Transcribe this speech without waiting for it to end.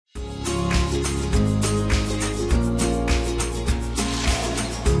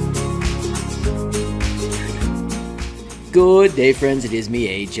Good day, friends. It is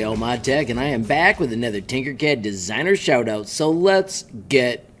me, HLModTech, and I am back with another Tinkercad designer shoutout. So let's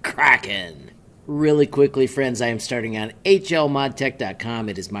get cracking. Really quickly, friends, I am starting on HLModTech.com.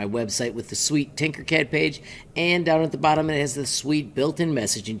 It is my website with the sweet Tinkercad page, and down at the bottom it has the sweet built-in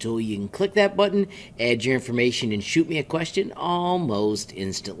messaging tool. You can click that button, add your information, and shoot me a question almost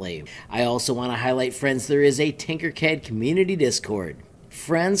instantly. I also want to highlight, friends, there is a Tinkercad community Discord.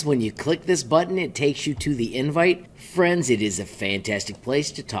 Friends, when you click this button, it takes you to the invite. Friends, it is a fantastic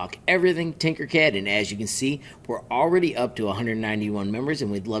place to talk everything Tinkercad, and as you can see, we're already up to 191 members, and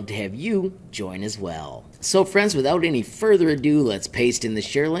we'd love to have you join as well. So friends, without any further ado, let's paste in the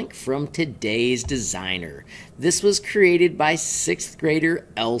share link from today's designer. This was created by 6th grader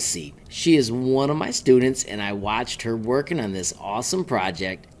Elsie. She is one of my students, and I watched her working on this awesome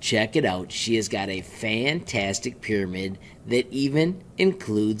project. Check it out. She has got a fantastic pyramid that even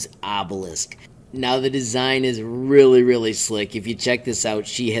includes obelisk. Now the design is really slick. If you check this out,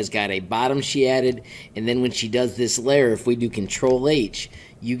 she has got a bottom she added, and then when she does this layer, if we do Control H,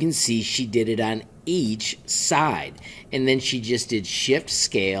 you can see she did it on each side, and then she just did Shift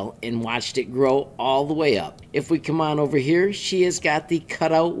Scale and watched it grow all the way up. If we come on over here, she has got the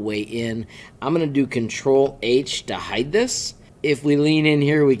cutout way in. I'm going to do Control H to hide this. If we lean in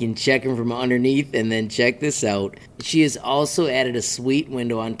here, we can check them from underneath, and then check this out. She has also added a sweet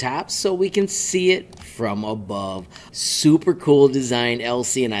window on top so we can see it from above. Super cool design,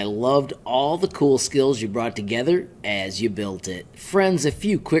 Elsie, and I loved all the cool skills you brought together as you built it. Friends, a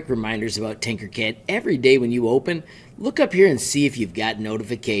few quick reminders about Tinkercad. Every day when you open, look up here and see if you've got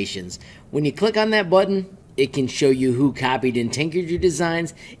notifications. When you click on that button, it can show you who copied and tinkered your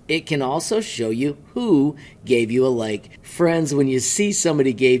designs. It can also show you who gave you a like. Friends, when you see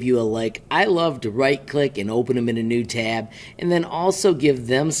somebody gave you a like, I love to right click and open them in a new tab, and then also give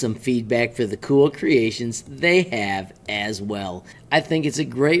them some feedback for the cool creations they have as well. I think it's a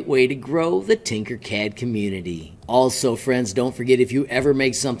great way to grow the Tinkercad community. Also, friends, don't forget, if you ever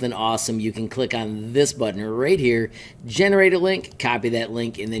make something awesome, you can click on this button right here, generate a link, copy that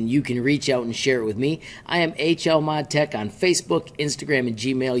link, and then you can reach out and share it with me. I am HLModTech on Facebook, Instagram, and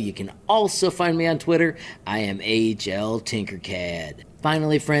Gmail. You can also find me on Twitter. I am HLTinkercad.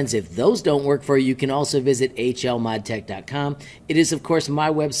 Finally, friends, if those don't work for you, you can also visit HLModTech.com. It is, of course, my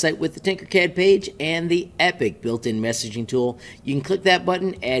website with the Tinkercad page and the epic built-in messaging tool. You can click that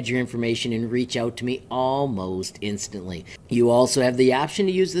button, add your information, and reach out to me almost instantly. You also have the option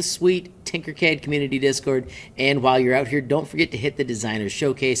to use the sweet Tinkercad community Discord, and while you're out here, don't forget to hit the designer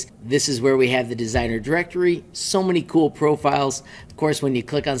showcase. This is where we have the designer directory, so many cool profiles. Of course, when you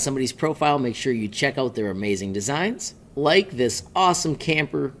click on somebody's profile, make sure you check out their amazing designs, like this awesome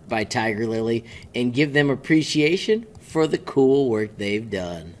camper by Tiger Lily, and give them appreciation for the cool work they've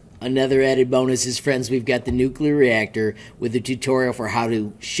done. Another added bonus is, friends, we've got the nuclear reactor with a tutorial for how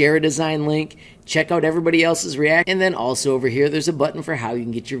to share a design link, check out everybody else's react, and then also over here there's a button for how you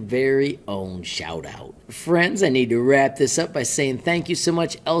can get your very own shout out. Friends, I need to wrap this up by saying thank you so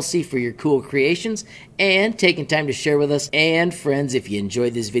much, Elsie, for your cool creations and taking time to share with us. And friends, if you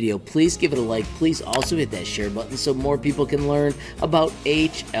enjoyed this video, please give it a like. Please also hit that share button so more people can learn about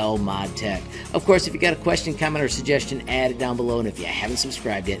HLModTech. Of course, if you got a question, comment, or suggestion, add it down below. And if you haven't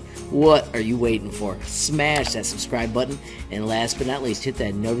subscribed yet, what are you waiting for? Smash that subscribe button. And last but not least, hit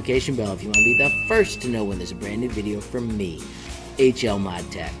that notification bell if you want to be the first to know when there's a brand new video from me,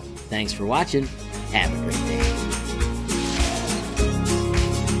 HLModTech. Thanks for watching. Have a great day.